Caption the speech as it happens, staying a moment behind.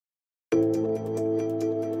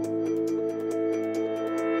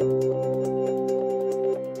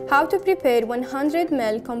How to prepare 100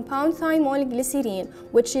 ml compound thymol glycerin,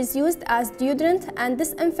 which is used as deodorant and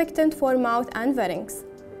disinfectant for mouth and pharynx.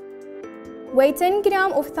 Weigh 10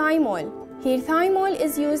 grams of thymol. Here thymol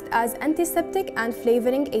is used as antiseptic and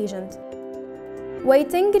flavoring agent. Weigh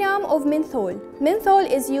 10 grams of menthol. Menthol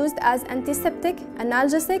is used as antiseptic,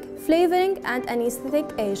 analgesic, flavoring and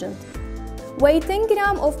anesthetic agent. Weigh 10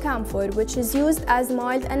 grams of camphor, which is used as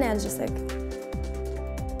mild analgesic.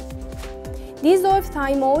 Dissolve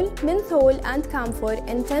thymol, menthol and camphor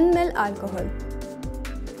in 10 ml alcohol.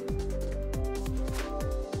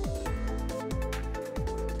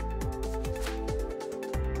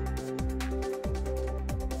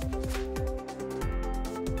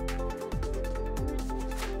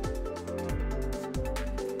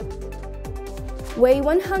 Weigh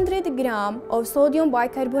 100 grams of sodium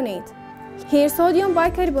bicarbonate. Here sodium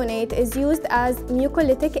bicarbonate is used as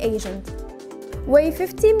mucolytic agent. Weigh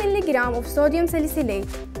 50 mg of sodium salicylate.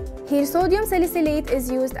 Here sodium salicylate is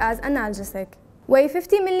used as analgesic. Weigh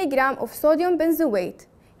 50 mg of sodium benzoate.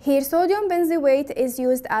 Here sodium benzoate is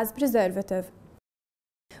used as preservative.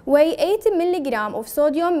 Weigh 80 mg of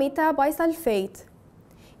sodium metabisulfate.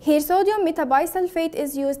 Here sodium metabisulfate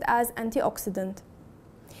is used as antioxidant.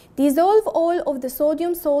 Dissolve all of the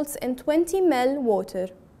sodium salts in 20 ml water.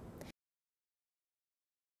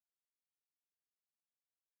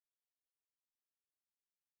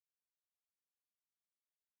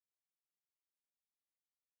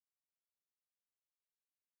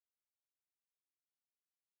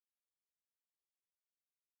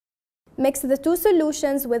 Mix the two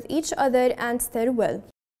solutions with each other and stir well.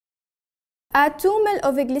 Add 2 ml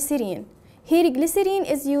of glycerin. Here glycerin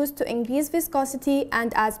is used to increase viscosity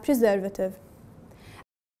and as preservative.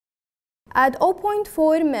 Add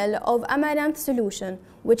 0.4 ml of amaranth solution,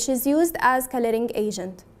 which is used as coloring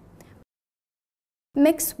agent.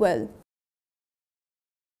 Mix well.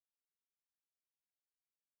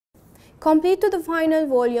 Complete to the final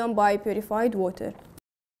volume by purified water.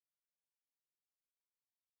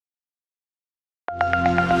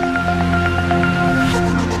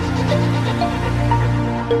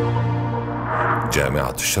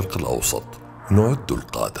 جامعة الشرق الأوسط نعد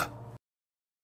القادة.